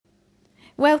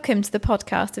Welcome to the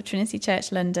podcast of Trinity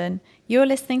Church London. You're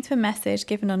listening to a message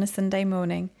given on a Sunday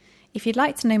morning. If you'd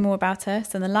like to know more about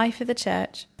us and the life of the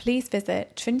church, please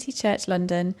visit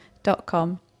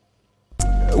trinitychurchlondon.com.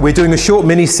 We're doing a short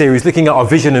mini-series looking at our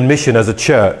vision and mission as a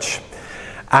church.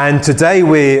 And today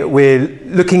we're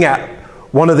looking at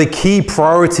one of the key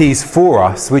priorities for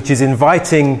us, which is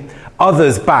inviting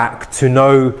others back to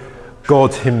know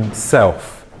God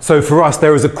himself. So for us,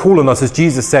 there is a call on us, as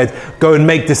Jesus said, go and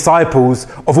make disciples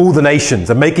of all the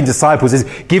nations. And making disciples is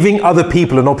giving other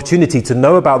people an opportunity to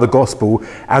know about the gospel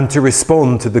and to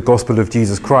respond to the gospel of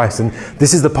Jesus Christ. And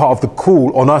this is the part of the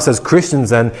call on us as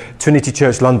Christians and Trinity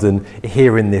Church London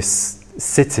here in this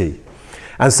city.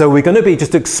 And so we're going to be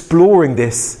just exploring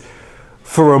this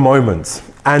for a moment.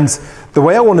 And the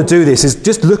way I want to do this is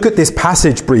just look at this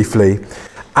passage briefly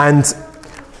and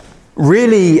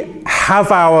really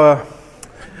have our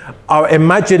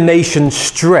imagination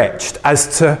stretched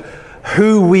as to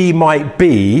who we might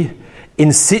be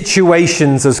in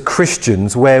situations as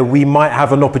Christians where we might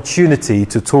have an opportunity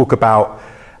to talk about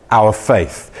our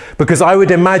faith. Because I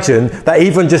would imagine that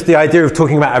even just the idea of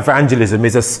talking about evangelism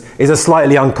is a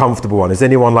slightly uncomfortable one. Has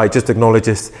anyone just acknowledged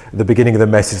this at the beginning of the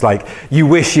message? You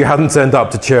wish you hadn't turned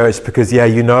up to church because,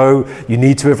 you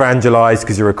need to evangelize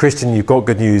because you're a Christian, you've got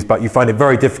good news, but you find it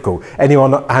very difficult.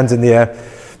 Anyone, hands in the air?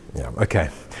 Yeah, okay.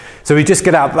 So we just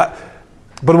get out that.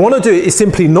 But what I want to do is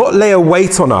simply not lay a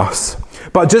weight on us,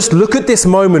 but just look at this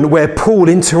moment where Paul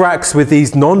interacts with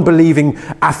these non-believing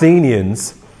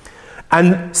Athenians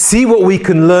and see what we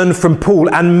can learn from Paul.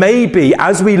 And maybe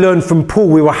as we learn from Paul,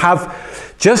 we will have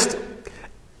just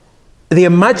the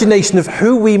imagination of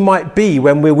who we might be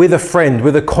when we're with a friend,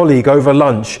 with a colleague over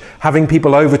lunch, having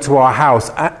people over to our house,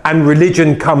 and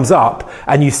religion comes up,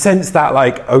 and you sense that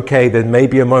okay, then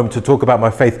maybe a moment to talk about my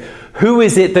faith. Who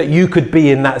is it that you could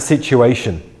be in that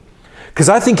situation? Because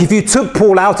I think if you took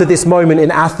Paul out of this moment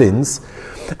in Athens,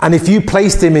 and if you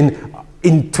placed him in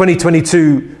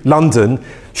 2022 London,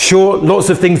 sure, lots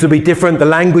of things would be different. The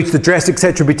language, the dress,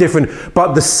 etc. would be different.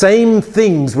 But the same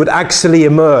things would actually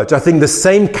emerge. I think the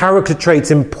same character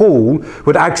traits in Paul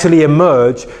would actually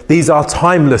emerge. These are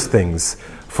timeless things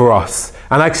for us.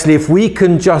 And actually, if we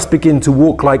can just begin to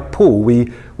walk like Paul,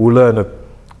 we will learn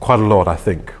quite a lot, I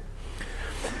think.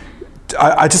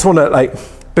 I just want to,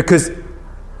 because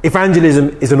evangelism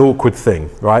is an awkward thing,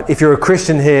 right? If you're a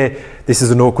Christian here, this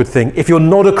is an awkward thing. If you're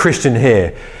not a Christian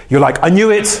here, you're I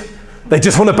knew it. They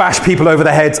just want to bash people over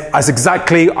the heads. I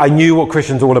knew what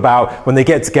Christians are all about. When they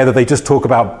get together, they just talk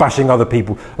about bashing other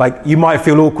people. You might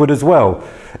feel awkward as well.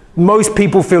 Most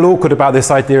people feel awkward about this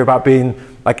idea about being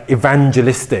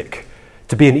evangelistic.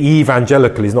 To be an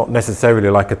evangelical is not necessarily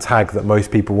a tag that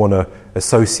most people want to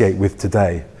associate with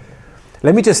today.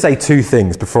 Let me just say two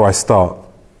things before I start.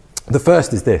 The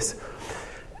first is this.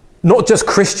 Not just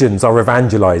Christians are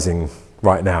evangelizing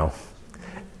right now.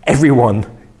 Everyone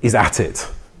is at it.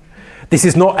 This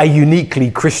is not a uniquely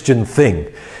Christian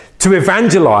thing. To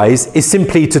evangelize is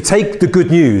simply to take the good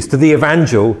news to the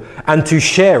evangel and to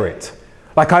share it.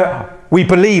 We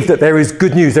believe that there is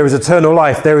good news, there is eternal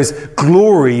life, there is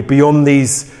glory beyond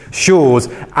these shores,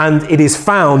 and it is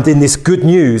found in this good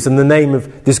news, and the name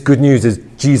of this good news is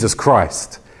Jesus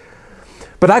Christ.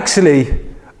 But actually,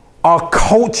 our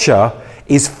culture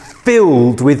is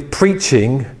filled with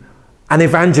preaching and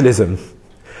evangelism.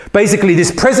 Basically,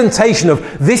 this presentation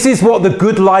of this is what the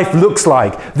good life looks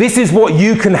like. This is what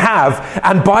you can have.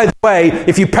 And by the way,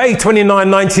 if you pay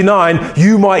 $29.99,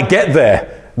 you might get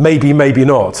there. Maybe, maybe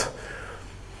not.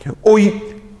 Or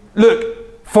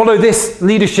follow this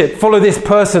leadership, follow this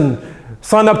person,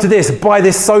 sign up to this, buy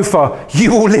this sofa.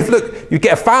 You will live, you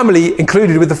get a family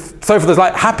included with the sofa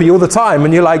that's happy all the time.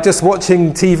 And you're just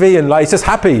watching TV and it's just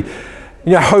happy.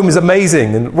 Home is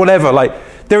amazing and whatever.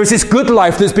 There is this good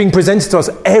life that's being presented to us.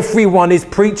 Everyone is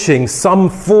preaching some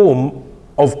form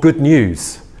of good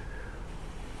news.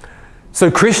 So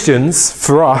Christians,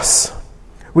 for us,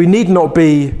 we need not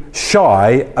be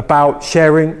shy about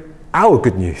sharing our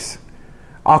good news.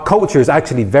 Our culture is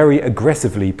actually very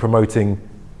aggressively promoting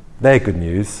their good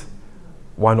news.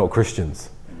 Why not Christians?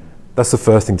 That's the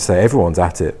first thing to say. Everyone's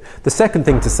at it. The second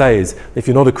thing to say is, if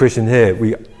you're not a Christian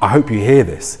here, I hope you hear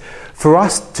this. For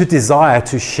us to desire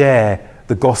to share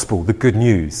the gospel, the good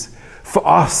news, for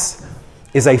us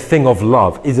is a thing of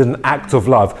love, is an act of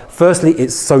love. Firstly,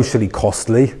 it's socially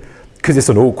costly because it's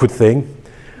an awkward thing.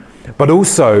 But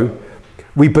also,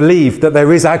 we believe that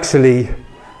there is actually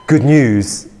good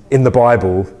news in the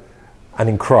Bible and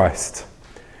in Christ.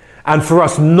 And for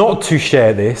us not to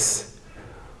share this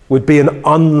would be an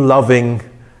unloving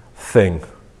thing.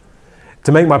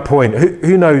 To make my point,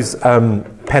 who knows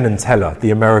Penn and Teller,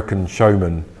 the American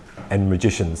showman and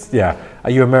magicians. Yeah. Are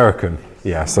you American?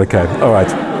 Yes, okay. All right.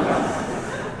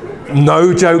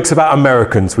 No jokes about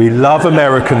Americans. We love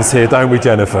Americans here, don't we,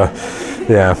 Jennifer?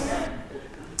 Yeah.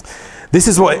 This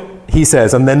is what he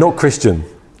says, and they're not Christian.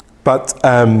 But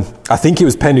I think it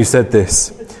was Penn who said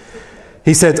this.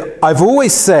 He said, I've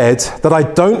always said that I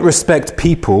don't respect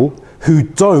people who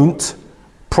don't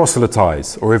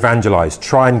proselytize or evangelize,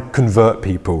 try and convert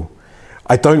people.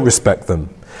 I don't respect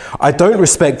them. I don't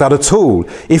respect that at all.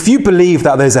 If you believe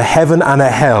that there's a heaven and a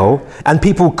hell, and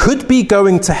people could be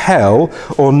going to hell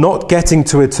or not getting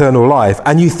to eternal life,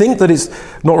 and you think that it's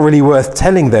not really worth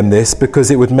telling them this because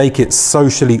it would make it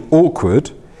socially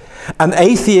awkward, and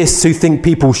atheists who think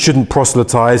people shouldn't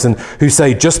proselytize and who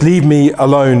say, just leave me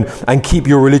alone and keep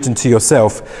your religion to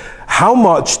yourself, how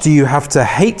much do you have to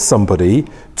hate somebody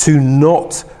to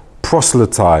not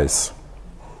proselytize?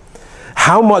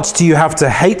 How much do you have to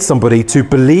hate somebody to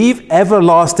believe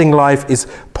everlasting life is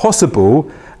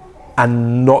possible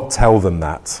and not tell them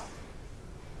that?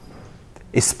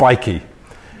 It's spiky.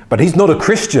 But he's not a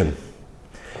Christian.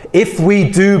 If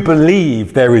we do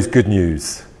believe there is good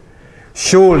news,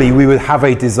 surely we would have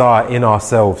a desire in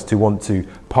ourselves to want to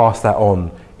pass that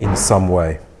on in some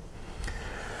way.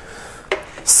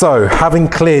 So, having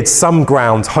cleared some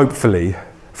ground, hopefully,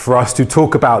 for us to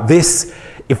talk about this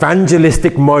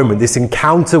evangelistic moment, this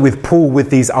encounter with Paul with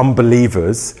these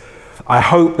unbelievers, I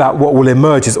hope that what will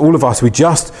emerge is all of us, we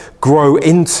just grow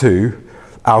into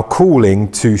our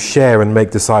calling to share and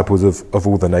make disciples of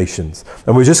all the nations.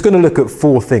 And we're just going to look at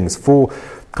four things, four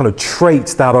kind of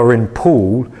traits that are in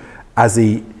Paul as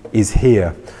he is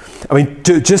here. I mean,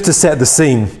 just to set the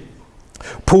scene,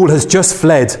 Paul has just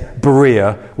fled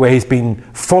Berea, where he's been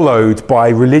followed by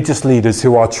religious leaders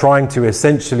who are trying to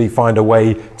essentially find a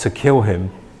way to kill him.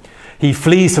 He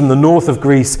flees from the north of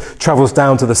Greece, travels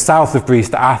down to the south of Greece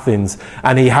to Athens,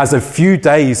 and he has a few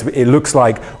days, it looks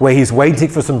like, where he's waiting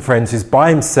for some friends. He's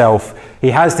by himself. He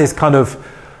has this kind of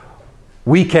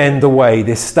weekend away,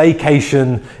 this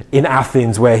staycation in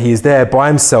Athens, where he is there by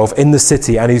himself in the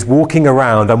city, and he's walking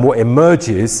around, and what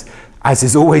emerges, as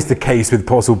is always the case with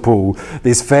Apostle Paul,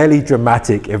 this fairly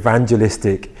dramatic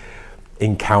evangelistic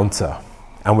encounter.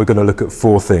 And we're going to look at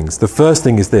four things. The first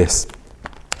thing is this.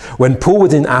 When Paul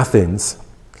was in Athens,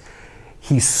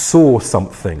 he saw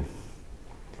something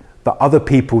that other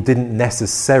people didn't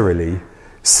necessarily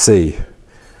see.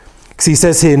 Because he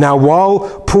says here, now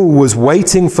while Paul was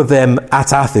waiting for them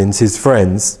at Athens, his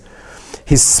friends,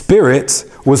 his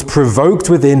spirit was provoked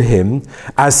within him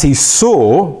as he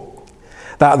saw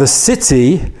that the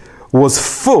city was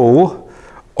full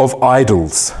of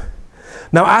idols.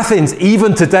 Now Athens,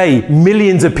 even today,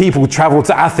 millions of people travel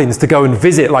to Athens to go and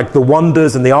visit like the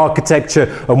wonders and the architecture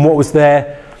and what was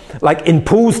there. Like in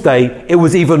Paul's day, it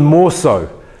was even more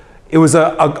so. It was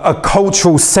a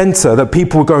cultural center that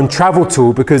people would go and travel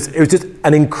to because it was just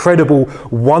an incredible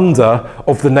wonder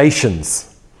of the nations.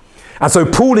 And so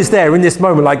Paul is there in this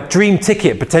moment, like dream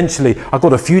ticket, potentially. I've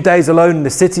got a few days alone in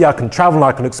the city, I can travel,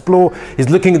 I can explore. He's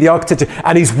looking at the architecture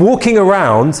and he's walking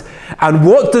around. And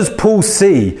what does Paul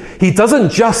see? He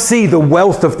doesn't just see the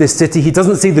wealth of this city. He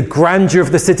doesn't see the grandeur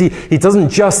of the city. He doesn't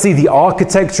just see the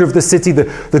architecture of the city,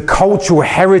 the cultural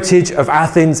heritage of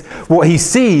Athens. What he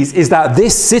sees is that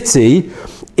this city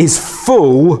is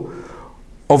full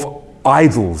of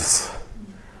idols.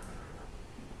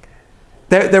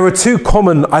 There are two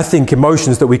common, I think,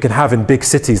 emotions that we can have in big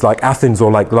cities like Athens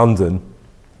or like London.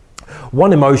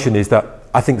 One emotion is that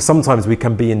I think sometimes we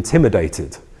can be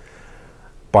intimidated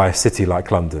by a city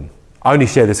like London. I only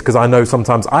share this because I know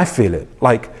sometimes I feel it.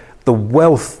 Like the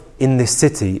wealth in this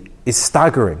city is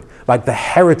staggering. Like the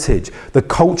heritage, the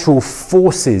cultural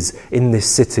forces in this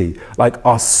city like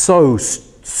are so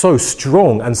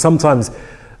strong and sometimes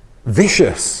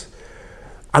vicious.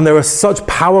 And there are such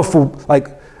powerful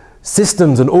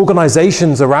systems and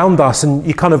organizations around us, and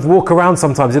you kind of walk around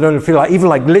sometimes, you don't feel like, even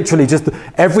like literally just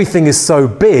everything is so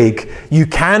big, you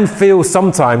can feel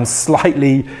sometimes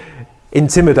slightly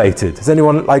intimidated. Has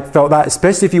anyone felt that?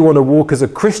 Especially if you want to walk as a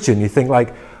Christian, you think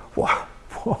what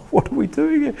are we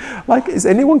doing here? Is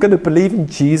anyone going to believe in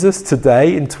Jesus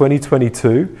today in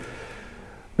 2022?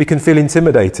 We can feel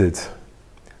intimidated.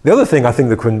 The other thing I think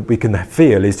that we can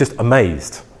feel is just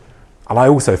amazed. And I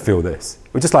also feel this.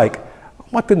 We're just like,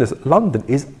 my goodness, London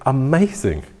is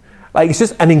amazing. It's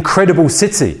just an incredible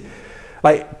city.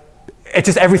 It's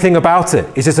just everything about it.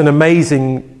 It's just an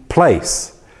amazing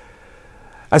place.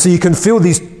 And so you can feel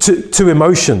these two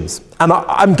emotions. And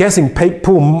I'm guessing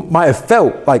Paul might have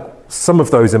felt some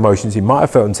of those emotions. He might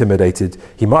have felt intimidated.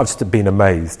 He might have just been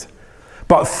amazed.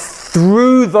 But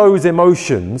through those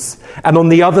emotions, and on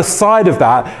the other side of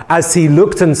that, as he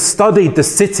looked and studied the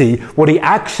city, what he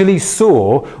actually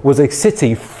saw was a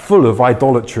city full of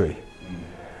idolatry.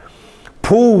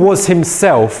 Paul was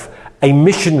himself a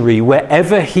missionary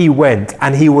wherever he went,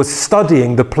 and he was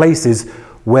studying the places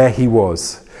where he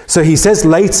was. So he says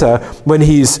later, when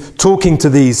he's talking to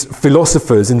these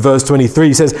philosophers in verse 23,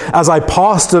 he says, as I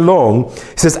passed along,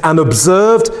 he says, and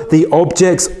observed the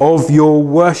objects of your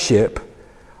worship,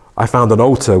 I found an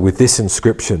altar with this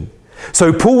inscription.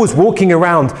 So Paul was walking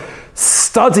around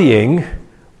studying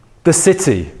the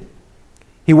city.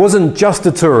 He wasn't just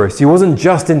a tourist. He wasn't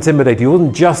just intimidated. He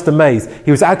wasn't just amazed.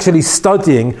 He was actually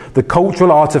studying the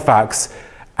cultural artifacts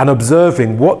and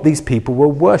observing what these people were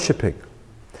worshipping.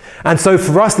 And so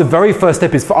for us, the very first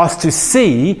step is for us to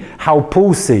see how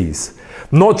Paul sees.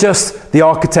 Not just the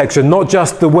architecture, not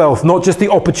just the wealth, not just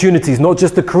the opportunities, not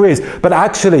just the careers, but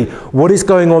actually what is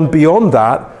going on beyond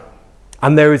that.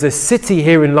 And there is a city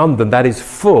here in London that is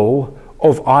full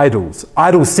of idols.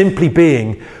 Idols simply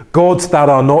being gods that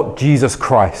are not Jesus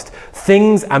Christ.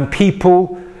 Things and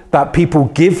people that people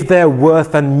give their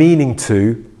worth and meaning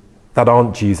to that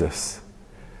aren't Jesus.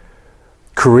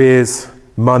 Careers,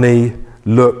 money,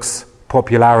 looks,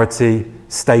 popularity,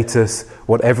 status,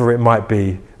 whatever it might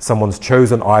be, someone's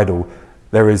chosen idol.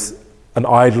 There is an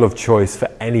idol of choice for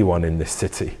anyone in this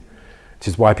city, which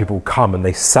is why people come and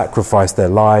they sacrifice their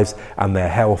lives and their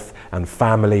health and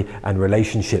family and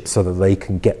relationships so that they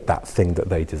can get that thing that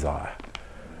they desire.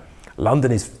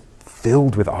 London is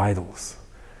filled with idols.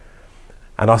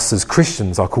 And us as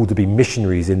Christians are called to be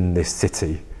missionaries in this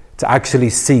city, to actually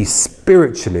see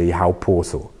spiritually how Paul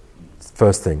saw.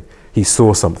 First thing, he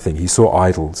saw something. He saw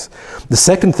idols. The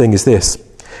second thing is this.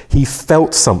 He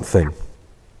felt something.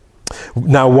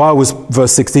 Now, while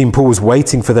verse 16, Paul was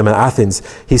waiting for them in Athens,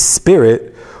 his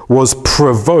spirit was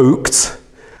provoked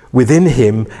within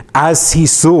him as he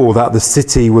saw that the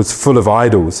city was full of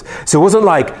idols. So it wasn't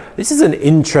like, this is an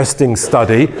interesting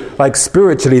study, like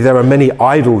spiritually there are many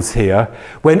idols here.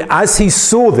 When as he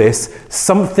saw this,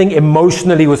 something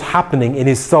emotionally was happening in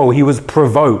his soul. He was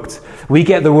provoked. We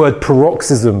get the word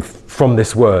paroxysm from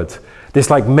this word. This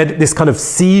kind of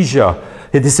seizure,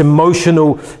 this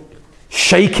emotional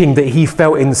shaking that he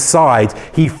felt inside.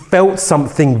 He felt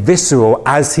something visceral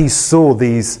as he saw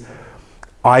these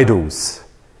idols.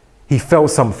 He felt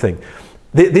something.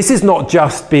 This is not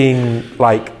just being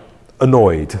like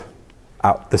annoyed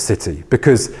at the city,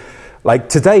 because like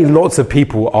today lots of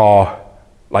people are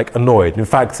like annoyed. In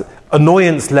fact,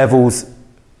 annoyance levels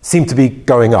seem to be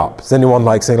going up. Is anyone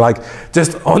like saying like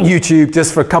just on YouTube,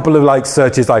 just for a couple of like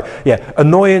searches, like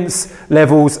annoyance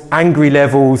levels, angry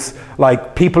levels,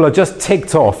 like people are just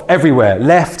ticked off everywhere.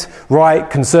 Left, right,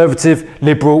 conservative,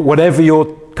 liberal, whatever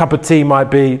your cup of tea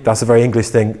might be. That's a very English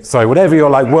thing. Sorry, whatever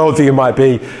your like worldview might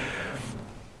be.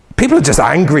 People are just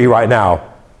angry right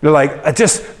now. They're like,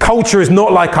 just culture is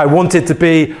not like I want it to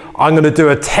be. I'm going to do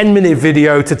a 10-minute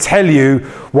video to tell you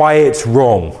why it's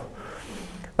wrong.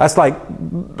 That's like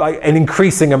an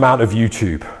increasing amount of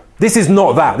YouTube. This is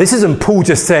not that. This isn't Paul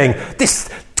just saying, this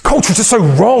culture is just so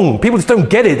wrong. People just don't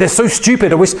get it. They're so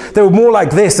stupid. I wish they were more like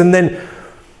this. And then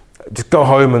just go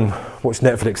home and watch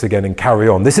Netflix again and carry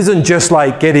on. This isn't just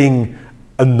like getting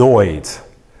annoyed.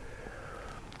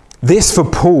 This for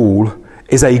Paul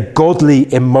is a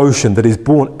godly emotion that is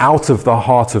born out of the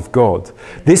heart of God.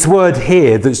 This word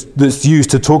here that's used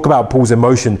to talk about Paul's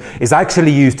emotion is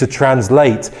actually used to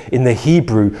translate in the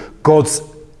Hebrew God's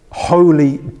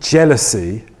holy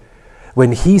jealousy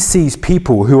when he sees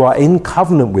people who are in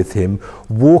covenant with him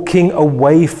walking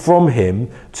away from him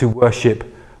to worship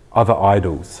other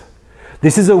idols.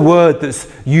 This is a word that's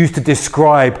used to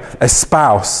describe a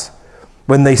spouse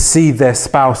when they see their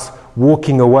spouse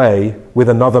walking away with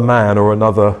another man or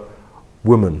another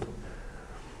woman.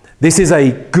 This is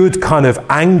a good kind of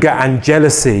anger and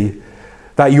jealousy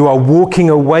that you are walking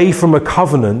away from a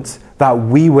covenant that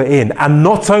we were in. And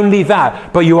not only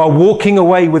that, but you are walking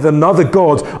away with another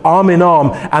God arm in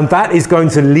arm, and that is going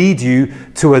to lead you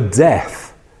to a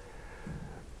death.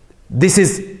 This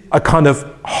is a kind of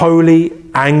holy,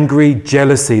 angry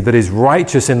jealousy that is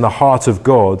righteous in the heart of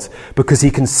God, because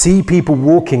he can see people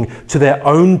walking to their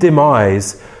own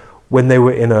demise when they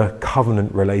were in a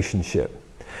covenant relationship.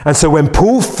 And so when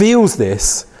Paul feels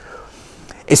this,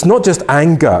 it's not just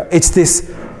anger, it's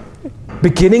this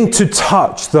beginning to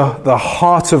touch the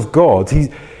heart of God.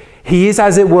 He is,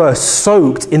 as it were,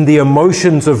 soaked in the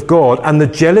emotions of God, and the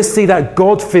jealousy that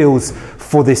God feels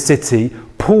for this city,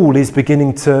 Paul is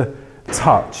beginning to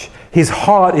touch. His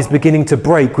heart is beginning to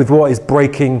break with what is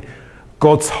breaking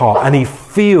God's heart, and he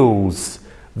feels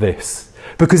this.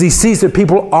 because he sees that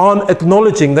people aren't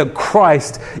acknowledging that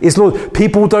Christ is Lord.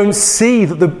 People don't see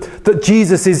that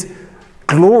Jesus is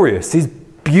glorious, he's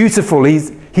beautiful,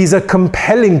 he's a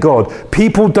compelling God.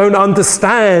 People don't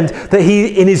understand that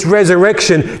he, in his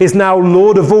resurrection, is now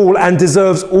Lord of all and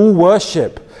deserves all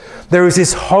worship. There is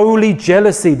this holy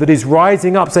jealousy that is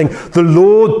rising up, saying the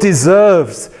Lord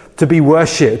deserves to be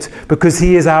worshipped because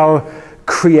he is our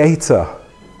creator.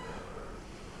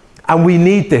 And we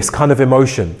need this kind of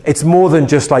emotion. It's more than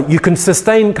just like, you can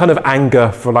sustain kind of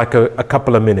anger for like a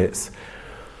couple of minutes.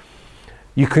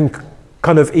 You can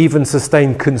kind of even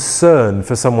sustain concern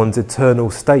for someone's eternal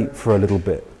state for a little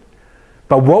bit.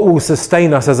 But what will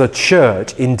sustain us as a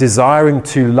church in desiring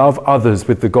to love others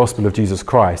with the gospel of Jesus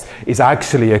Christ is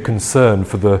actually a concern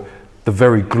for the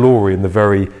very glory and the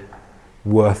very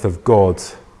worth of God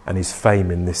and his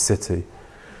fame in this city.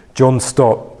 John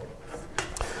Stott,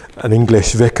 an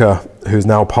English vicar who's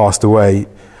now passed away,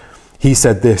 he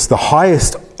said this: the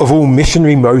highest of all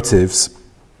missionary motives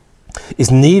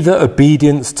is neither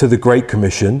obedience to the Great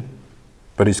Commission,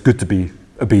 but it's good to be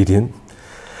obedient.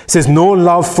 It says, nor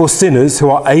love for sinners who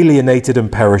are alienated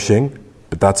and perishing,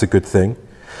 but that's a good thing.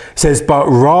 It says, but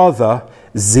rather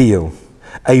zeal,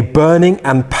 a burning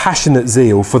and passionate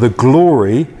zeal for the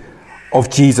glory of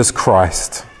Jesus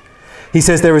Christ. He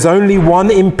says there is only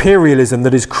one imperialism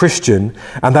that is Christian,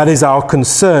 and that is our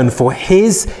concern for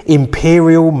his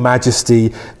imperial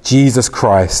majesty, Jesus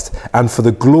Christ, and for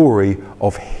the glory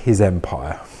of his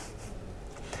empire.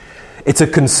 It's a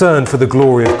concern for the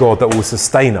glory of God that will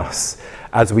sustain us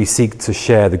as we seek to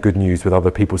share the good news with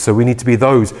other people. So we need to be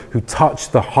those who touch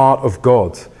the heart of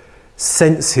God,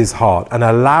 sense his heart, and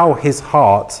allow his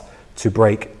heart to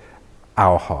break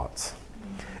our heart.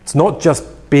 It's not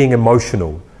just being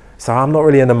emotional. So I'm not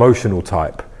really an emotional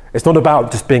type. It's not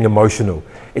about just being emotional.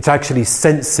 It's actually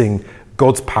sensing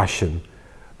God's passion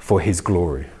for his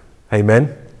glory.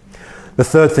 Amen? The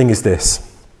third thing is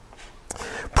this.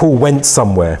 Paul went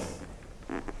somewhere.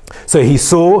 So he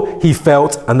saw, he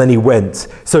felt, and then he went.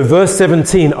 So verse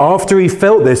 17, after he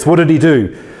felt this, what did he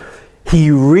do? He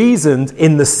reasoned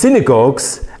in the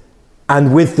synagogues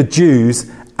and with the Jews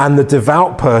and the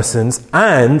devout persons,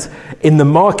 and in the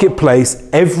marketplace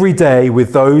every day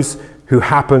with those who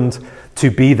happened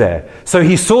to be there. So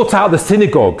he sought out the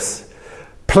synagogues,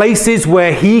 places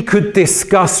where he could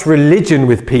discuss religion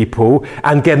with people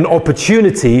and get an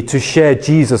opportunity to share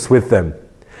Jesus with them.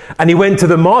 And he went to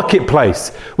the marketplace,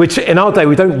 which in our day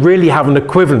we don't really have an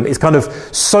equivalent. It's kind of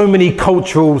so many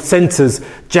cultural centres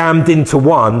jammed into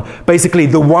one. Basically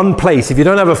the one place, if you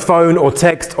don't have a phone or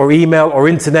text or email or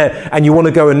internet and you want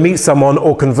to go and meet someone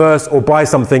or converse or buy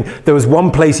something, there was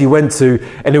one place you went to,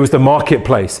 and it was the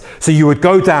marketplace. So you would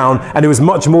go down, and it was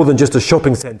much more than just a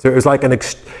shopping centre. It was like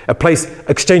a place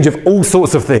exchange of all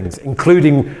sorts of things,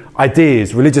 including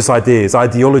ideas, religious ideas,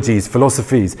 ideologies,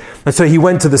 philosophies. And so he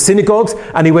went to the synagogues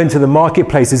and he went to the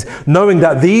marketplaces, knowing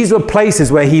that these were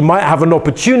places where he might have an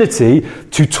opportunity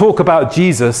to talk about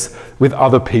Jesus with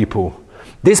other people.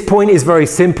 This point is very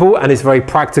simple and it's very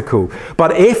practical.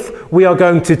 But if we are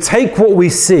going to take what we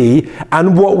see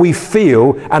and what we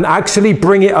feel and actually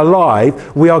bring it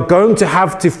alive, we are going to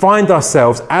have to find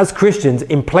ourselves as Christians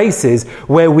in places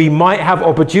where we might have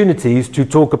opportunities to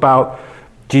talk about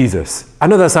Jesus. I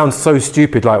know that sounds so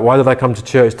stupid, like why did I come to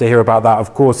church to hear about that?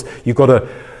 Of course, you've got to...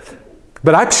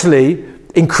 But actually,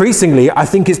 increasingly, I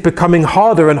think it's becoming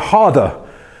harder and harder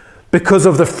because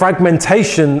of the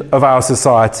fragmentation of our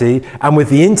society, and with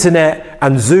the internet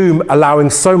and Zoom allowing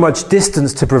so much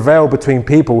distance to prevail between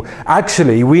people.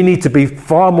 Actually, we need to be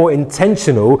far more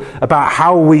intentional about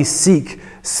how we seek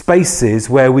spaces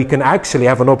where we can actually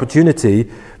have an opportunity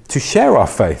to share our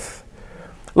faith.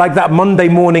 Like that Monday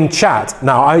morning chat.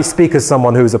 Now, I speak as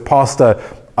someone who is a pastor.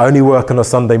 I only work on a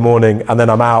Sunday morning and then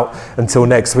I'm out until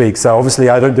next week. So obviously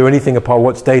I don't do anything apart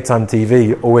watch daytime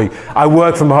TV all week. I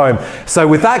work from home. So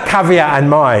with that caveat in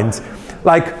mind,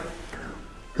 like,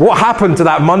 what happened to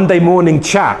that Monday morning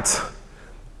chat?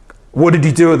 What did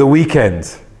you do at the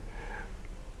weekend?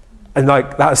 And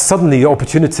like, that's suddenly the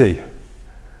opportunity.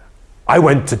 I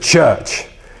went to church.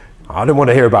 I didn't want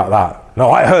to hear about that.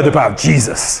 No, I heard about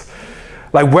Jesus.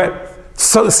 Like,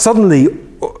 suddenly,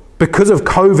 because of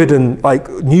COVID and like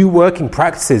new working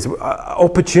practices,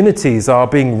 opportunities are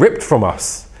being ripped from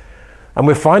us. And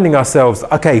we're finding ourselves,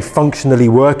 okay, functionally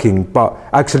working, but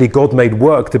actually God made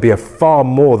work to be a far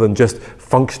more than just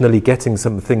functionally getting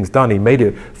some things done. He made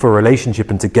it for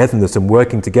relationship and togetherness and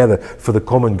working together for the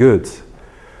common good.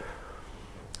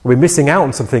 We're missing out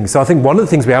on some things. So I think one of the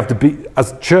things we have to be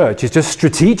as a church is just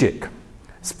strategic.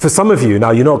 For some of you,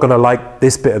 now you're not going to like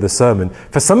this bit of the sermon,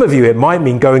 for some of you it might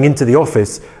mean going into the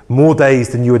office more days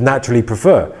than you would naturally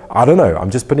prefer. I don't know,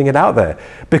 I'm just putting it out there.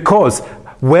 Because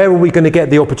where are we going to get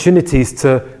the opportunities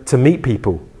to meet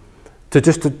people?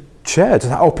 To share, to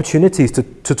have opportunities to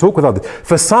talk with others.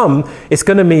 For some, it's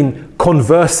going to mean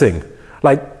conversing,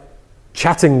 like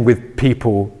chatting with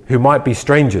people who might be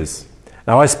strangers.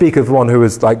 Now, I speak of one who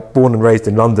was like born and raised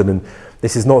in London, and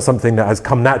this is not something that has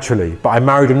come naturally, but I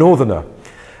married a northerner,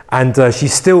 and she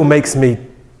still makes me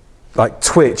like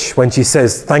twitch when she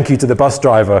says thank you to the bus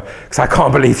driver, because I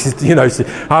can't believe she's, but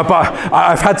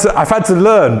I've had to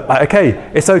learn,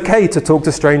 okay, it's okay to talk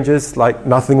to strangers, like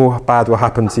nothing bad will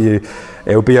happen to you,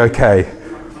 it'll be okay.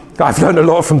 I've learned a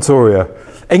lot from Toria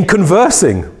in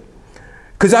conversing,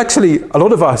 because actually a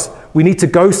lot of us, we need to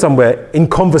go somewhere in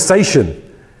conversation.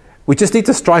 We just need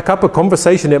to strike up a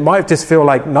conversation. It might just feel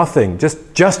like nothing,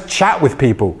 just chat with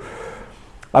people.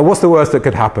 Like, what's the worst that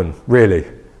could happen, really?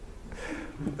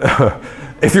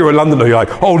 If you're a Londoner, you're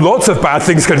like, oh, lots of bad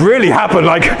things could really happen.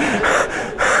 Like,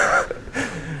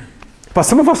 but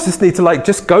some of us just need to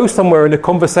just go somewhere in a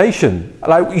conversation.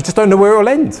 Like, you just don't know where it'll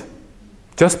end.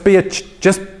 Just be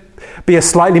a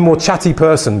slightly more chatty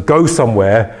person. Go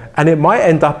somewhere, and it might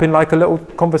end up in like a little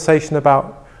conversation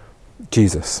about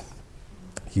Jesus.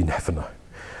 You never know.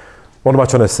 What am I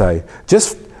trying to say?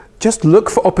 Just look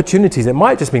for opportunities. It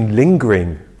might just mean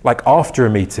lingering, like after a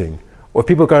meeting, or if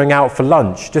people are going out for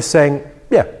lunch, just saying,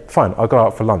 yeah, fine, I'll go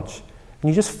out for lunch. And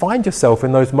you just find yourself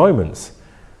in those moments.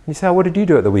 And you say, oh, what did you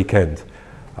do at the weekend?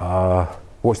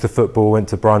 Watched the football, went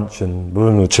to brunch, and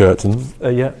went to church. And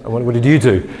yeah, what did you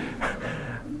do?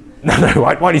 No,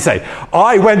 why do you say,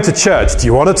 I went to church. Do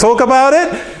you want to talk about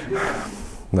it?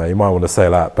 No, you might want to say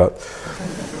that, but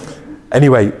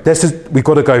anyway, we've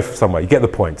got to go somewhere. You get the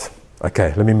point.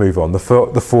 Okay, let me move on. The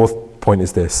fourth point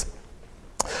is this.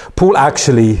 Paul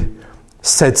actually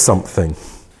said something.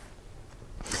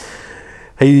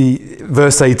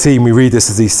 Verse 18, we read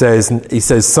this as he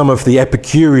says, some of the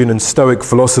Epicurean and Stoic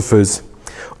philosophers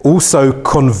also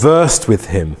conversed with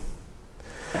him.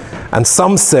 And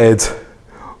some said,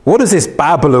 what does this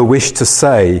babbler wish to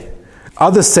say?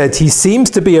 Others said, he seems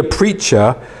to be a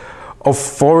preacher of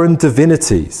foreign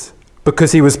divinities,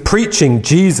 because he was preaching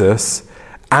Jesus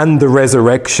and the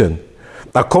resurrection.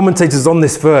 Now, commentators on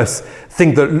this verse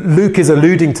think that Luke is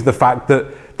alluding to the fact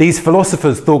that these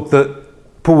philosophers thought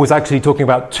that Paul was actually talking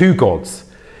about two gods.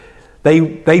 They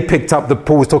picked up that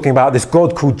Paul was talking about this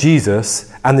God called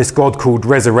Jesus and this God called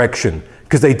resurrection,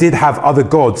 because they did have other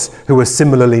gods who were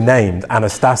similarly named,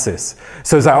 Anastasis.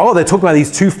 So it's like, they're talking about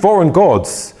these two foreign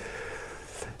gods.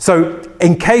 So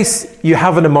in case you're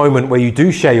having a moment where you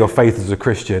do share your faith as a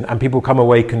Christian and people come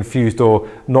away confused or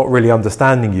not really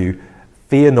understanding you,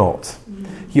 fear not.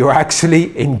 You're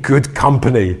actually in good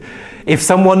company. If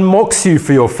someone mocks you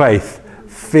for your faith,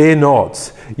 fear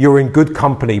not. You're in good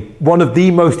company. One of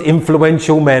the most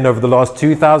influential men over the last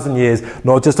 2,000 years,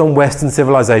 not just on Western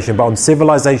civilization, but on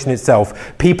civilization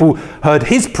itself. People heard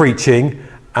his preaching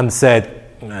and said,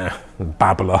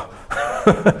 babbler.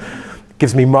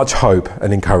 Gives me much hope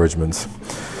and encouragement.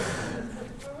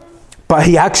 But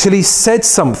he actually said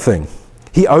something.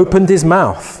 He opened his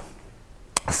mouth.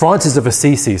 Francis of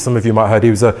Assisi, some of you might have heard, he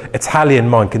was an Italian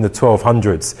monk in the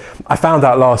 1200s. I found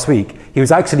out last week he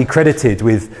was actually credited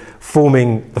with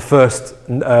forming the first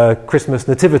Christmas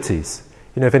nativities.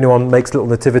 You know, if anyone makes little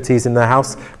nativities in their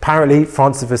house, apparently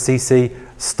Francis of Assisi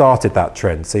started that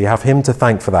trend. So you have him to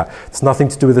thank for that. It's nothing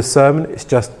to do with the sermon, it's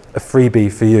just a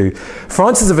freebie for you.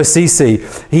 Francis of Assisi,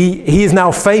 he is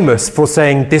now famous for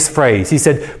saying this phrase. He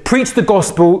said, preach the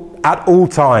gospel at all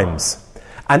times,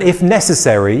 and if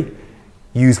necessary,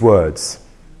 use words.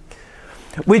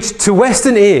 Which to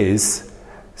Western ears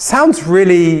sounds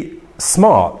really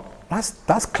smart.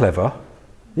 That's clever.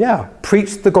 Yeah,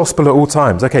 preach the gospel at all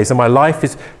times. Okay, so my life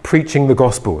is preaching the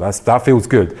gospel. That feels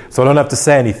good. So I don't have to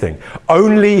say anything.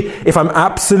 Only if I'm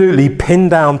absolutely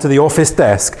pinned down to the office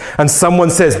desk and someone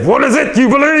says, what is it you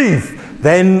believe?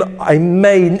 Then I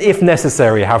may, if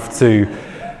necessary, have to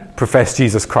profess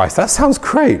Jesus Christ. That sounds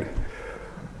great.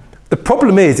 The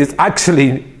problem is, it's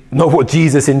actually not what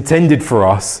Jesus intended for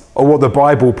us or what the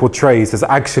Bible portrays as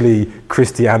actually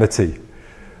Christianity.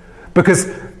 Because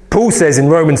Paul says in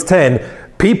Romans 10,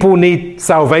 people need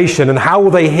salvation, and how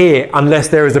will they hear unless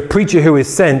there is a preacher who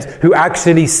is sent who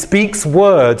actually speaks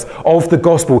words of the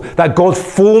gospel, that God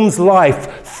forms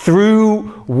life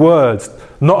through words,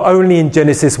 not only in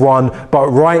Genesis 1, but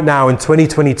right now in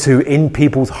 2022 in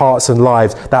people's hearts and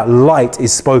lives. That light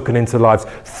is spoken into lives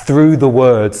through the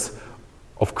words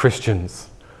of Christians.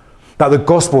 That the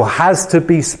gospel has to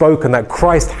be spoken, that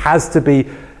Christ has to be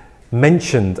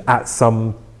mentioned at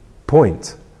some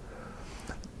point.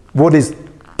 What is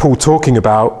Paul talking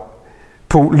about?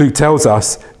 Luke tells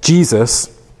us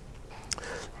Jesus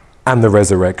and the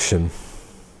resurrection.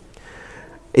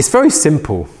 It's very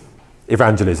simple,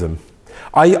 evangelism.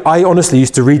 I honestly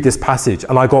used to read this passage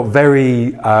and I got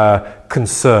very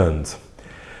concerned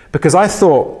because I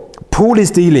thought Paul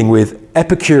is dealing with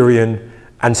Epicurean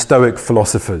and Stoic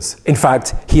philosophers. In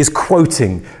fact, he is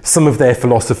quoting some of their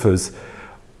philosophers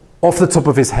off the top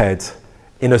of his head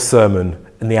in a sermon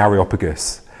in the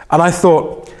Areopagus. And I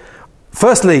thought,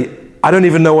 firstly, I don't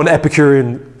even know what an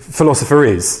Epicurean philosopher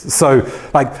is. So,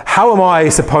 how am I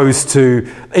supposed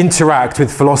to interact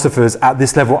with philosophers at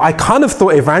this level? I kind of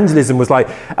thought evangelism was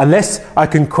unless I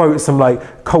can quote some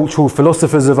cultural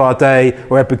philosophers of our day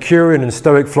or Epicurean and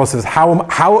Stoic philosophers, how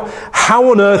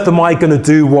on earth am I going to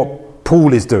do what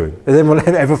Paul is doing? Has anyone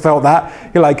ever felt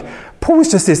that? You're Paul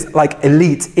is just this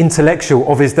elite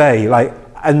intellectual of his day.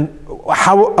 And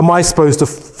how am I supposed to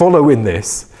follow in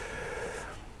this?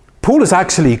 Paul is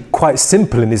actually quite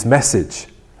simple in his message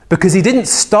because he didn't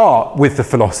start with the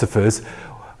philosophers.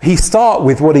 He started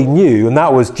with what he knew, and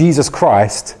that was Jesus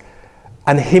Christ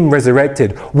and him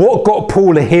resurrected. What got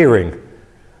Paul a hearing?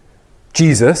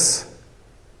 Jesus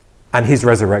and his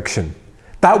resurrection.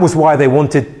 That was why they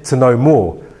wanted to know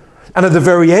more. And at the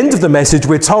very end of the message,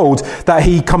 we're told that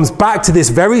he comes back to this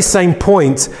very same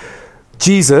point,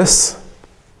 Jesus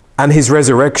and his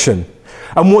resurrection.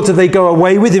 And what do they go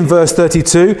away with in verse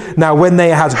 32? Now, when they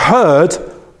had heard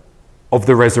of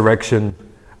the resurrection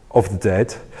of the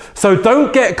dead. So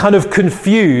don't get kind of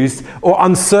confused or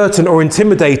uncertain or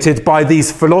intimidated by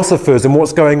these philosophers and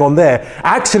what's going on there.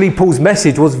 Actually, Paul's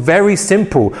message was very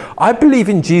simple. I believe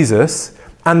in Jesus,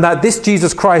 and that this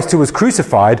Jesus Christ who was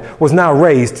crucified was now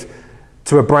raised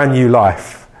to a brand new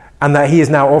life, and that he is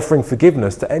now offering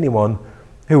forgiveness to anyone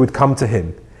who would come to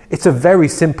him. It's a very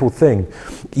simple thing.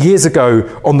 Years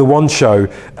ago on The One Show,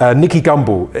 Nicky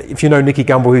Gumbel, if you know Nicky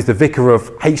Gumbel, who's the vicar of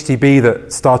HTB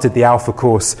that started the Alpha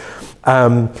course,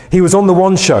 he was on The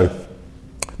One Show.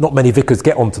 Not many vicars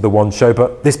get onto The One Show,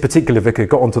 but this particular vicar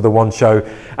got onto The One Show,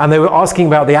 and they were asking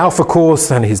about the Alpha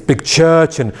course and his big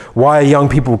church and why are young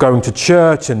people going to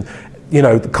church, and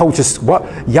the culture,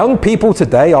 what young people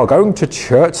today are going to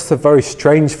church. It's a very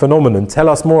strange phenomenon. Tell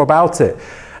us more about it.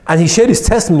 And he shared his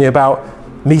testimony about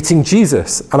meeting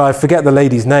Jesus, and I forget the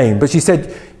lady's name, but she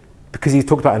said, because he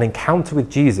talked about an encounter with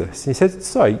Jesus, he said,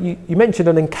 sorry, you mentioned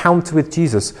an encounter with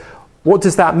Jesus. What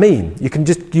does that mean? You can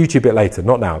just YouTube it later,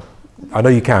 not now. I know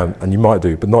you can, and you might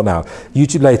do, but not now.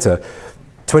 YouTube later,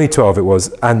 2012 it was,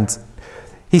 and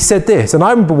he said this, and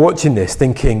I remember watching this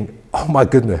thinking, oh my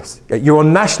goodness, you're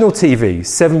on national TV,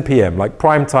 7 p.m,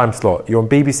 prime time slot, you're on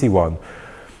BBC One.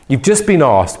 You've just been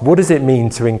asked, what does it mean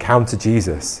to encounter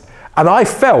Jesus? And I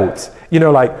felt,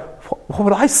 what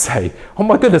would I say? Oh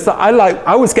my goodness,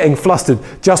 I was getting flustered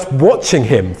just watching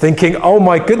him, thinking, oh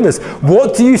my goodness,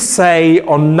 what do you say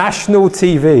on national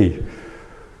TV?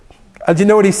 And you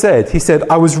know what he said? He said,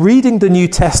 I was reading the New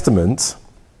Testament,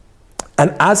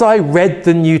 and as I read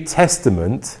the New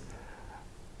Testament,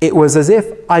 it was as if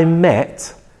I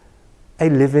met a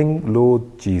living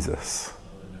Lord Jesus.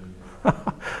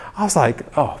 I was like,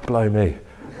 oh, blow me.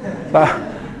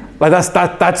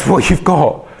 That's what you've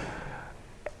got.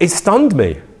 It stunned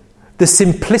me. The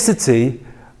simplicity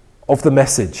of the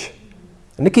message.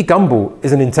 Nicky Gumbel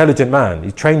is an intelligent man.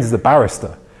 He trained as a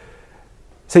barrister.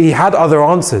 So he had other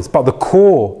answers, but the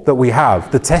core that we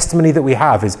have, the testimony that we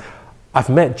have is, I've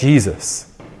met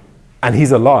Jesus, and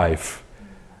he's alive,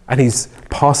 and he's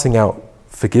passing out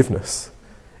forgiveness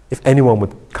if anyone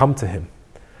would come to him.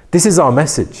 This is our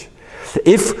message.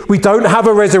 If we don't have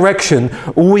a resurrection,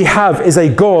 all we have is a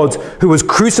God who was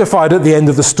crucified at the end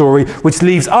of the story, which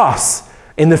leaves us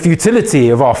in the futility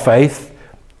of our faith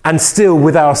and still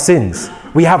with our sins.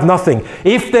 We have nothing.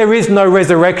 If there is no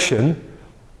resurrection,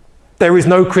 there is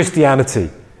no Christianity.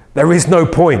 There is no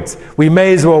point. We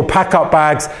may as well pack up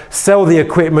bags, sell the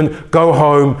equipment, go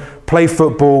home, play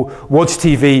football, watch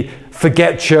TV,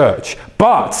 forget church.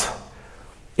 But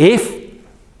if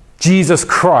Jesus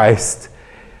Christ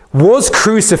was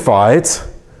crucified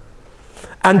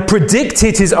and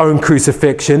predicted his own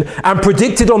crucifixion and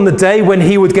predicted on the day when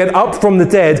he would get up from the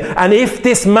dead, and if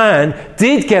this man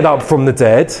did get up from the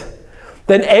dead,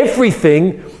 then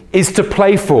everything is to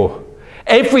play for.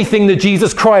 Everything that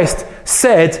Jesus Christ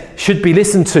said should be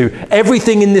listened to.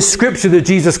 Everything in this scripture that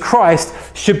Jesus Christ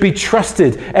should be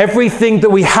trusted. Everything that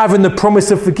we have in the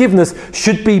promise of forgiveness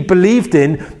should be believed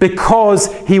in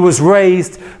because he was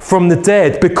raised from the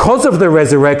dead. Because of the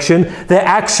resurrection, there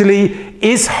actually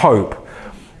is hope.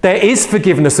 There is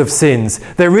forgiveness of sins.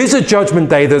 There is a judgment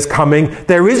day that's coming.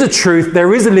 There is a truth.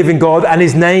 There is a living God, and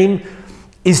his name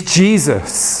is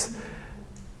Jesus.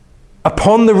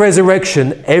 Upon the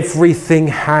resurrection, everything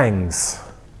hangs.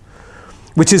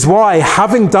 Which is why,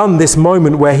 having done this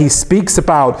moment where he speaks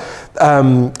about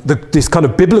this kind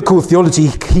of biblical theology,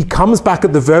 he comes back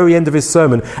at the very end of his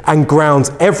sermon and grounds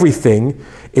everything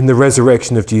in the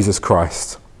resurrection of Jesus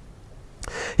Christ.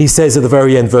 He says at the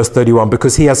very end, verse 31,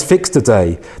 because he has fixed a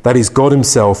day, that is God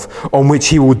himself, on which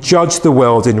he will judge the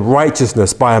world in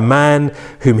righteousness by a man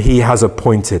whom he has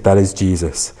appointed, that is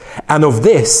Jesus. And of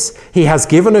this he has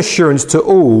given assurance to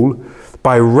all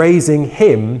by raising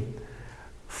him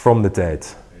from the dead.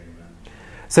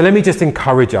 So let me just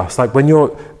encourage us, like when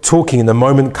you're talking and the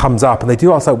moment comes up and they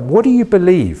do ask, like, what do you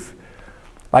believe?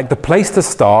 Like the place to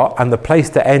start and the place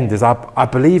to end is I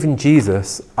believe in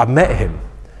Jesus. I met him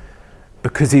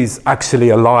because he's actually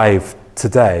alive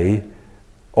today,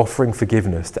 offering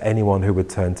forgiveness to anyone who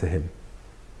would turn to him.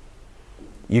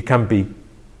 You can be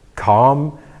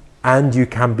calm and you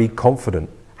can be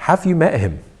confident. Have you met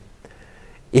him?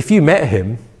 If you met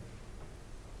him,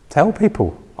 tell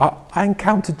people, I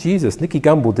encountered Jesus. Nicky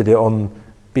Gumbel did it on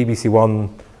BBC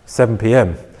One, 7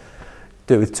 p.m.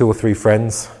 Do it with 2 or 3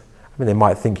 friends. I mean, they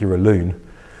might think you're a loon.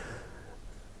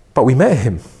 But we met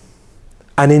him.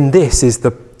 And in this is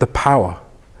the power.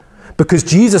 Because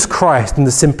Jesus Christ, in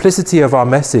the simplicity of our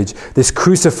message, this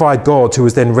crucified God who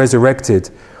was then resurrected,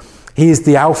 he is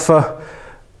the Alpha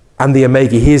and the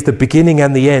Omega. He is the beginning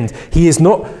and the end. He is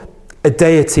not a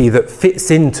deity that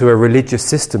fits into a religious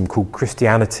system called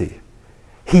Christianity.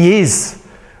 He is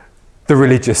the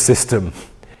religious system.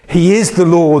 He is the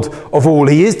Lord of all.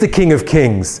 He is the King of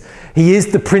Kings. He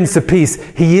is the Prince of Peace.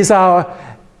 He is our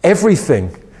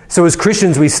everything. So as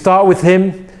Christians, we start with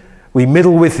him, we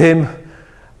middle with him,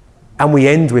 and we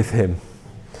end with him.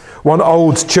 One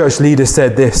old church leader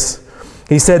said this.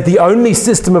 He said, the only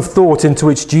system of thought into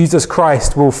which Jesus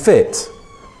Christ will fit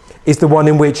is the one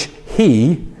in which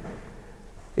he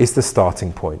is the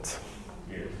starting point.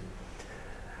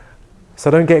 So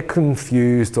don't get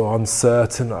confused or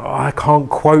uncertain. Oh, I can't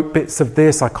quote bits of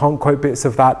this. I can't quote bits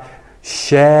of that.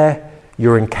 Share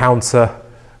your encounter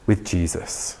with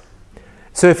Jesus.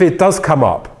 So if it does come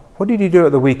up, what did you do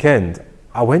at the weekend?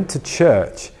 I went to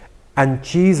church and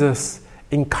Jesus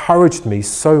encouraged me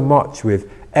so much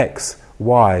with X,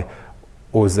 Y,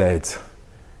 or Z.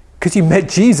 Because you met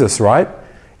Jesus, right?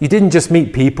 You didn't just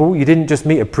meet people. You didn't just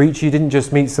meet a preacher. You didn't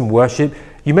just meet some worship.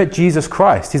 You met Jesus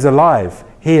Christ. He's alive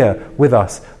here with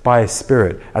us by his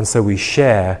Spirit. And so we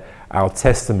share our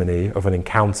testimony of an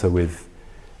encounter with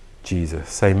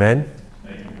Jesus. Amen?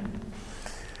 Amen.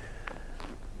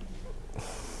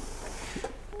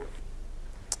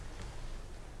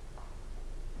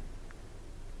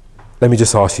 Let me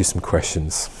just ask you some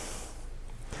questions,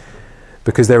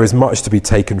 because there is much to be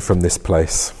taken from this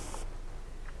place.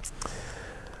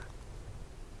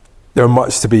 There are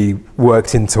much to be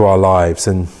worked into our lives,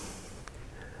 and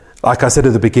like I said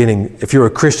at the beginning, if you're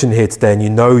a Christian here today and you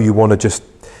know you want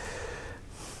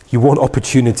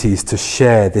opportunities to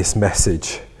share this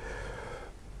message,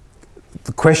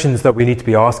 the questions that we need to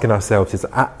be asking ourselves is,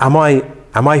 am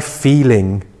I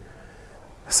feeling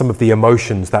some of the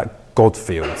emotions that God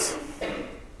feels?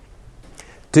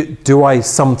 Do I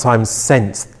sometimes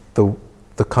sense the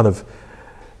kind of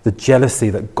the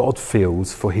jealousy that God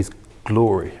feels for his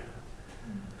glory?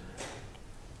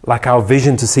 Like our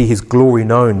vision to see his glory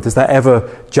known, does that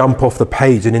ever jump off the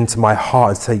page and into my heart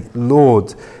and say,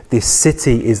 Lord, this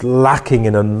city is lacking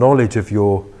in a knowledge of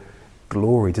your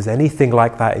glory? Does anything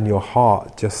like that in your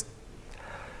heart just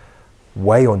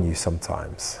weigh on you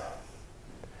sometimes?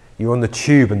 You're on the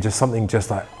tube and just something just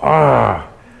like,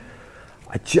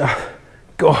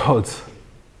 God.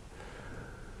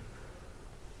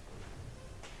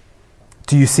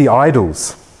 Do you see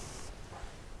idols?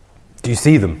 Do you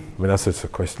see them? I mean, that's just a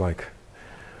question like,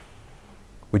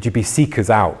 would you be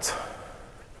seekers out?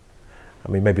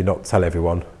 I mean, maybe not tell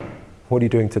everyone. What are you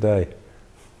doing today?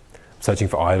 Searching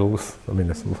for idols? I mean,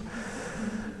 that's all.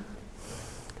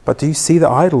 But do you see the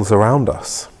idols around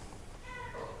us?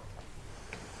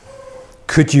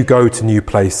 Could you go to new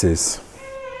places?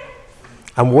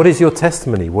 And what is your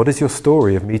testimony? What is your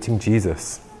story of meeting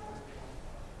Jesus?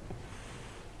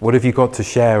 What have you got to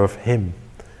share of him?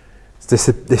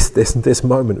 This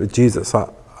moment with Jesus,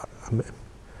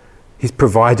 he's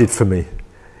provided for me.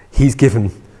 He's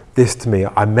given this to me.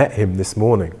 I met him this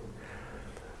morning.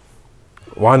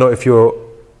 Why not, if you're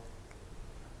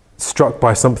struck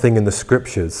by something in the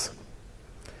scriptures,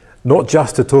 not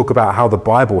just to talk about how the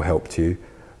Bible helped you,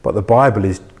 but the Bible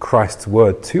is Christ's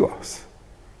word to us.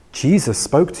 Jesus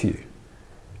spoke to you.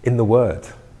 in the Word.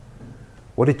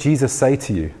 What did Jesus say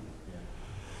to you?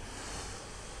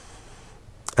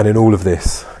 And in all of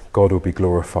this, God will be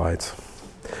glorified.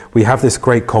 We have this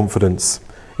great confidence.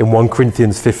 In 1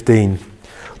 Corinthians 15,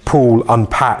 Paul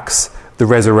unpacks the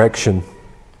resurrection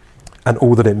and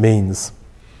all that it means.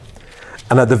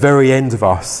 And at the very end of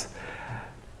us,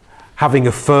 having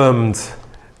affirmed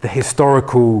the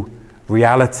historical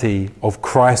reality of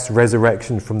Christ's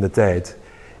resurrection from the dead,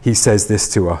 he says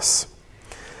this to us.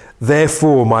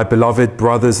 Therefore, my beloved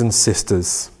brothers and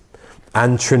sisters,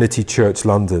 and Trinity Church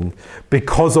London,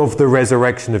 because of the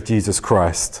resurrection of Jesus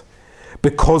Christ,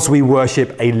 because we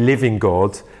worship a living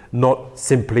God, not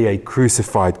simply a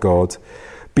crucified God,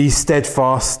 be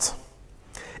steadfast,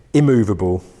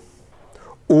 immovable,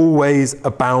 always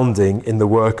abounding in the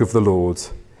work of the Lord,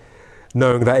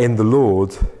 knowing that in the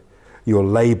Lord your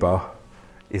labour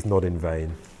is not in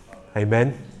vain.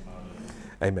 Amen?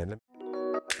 Amen.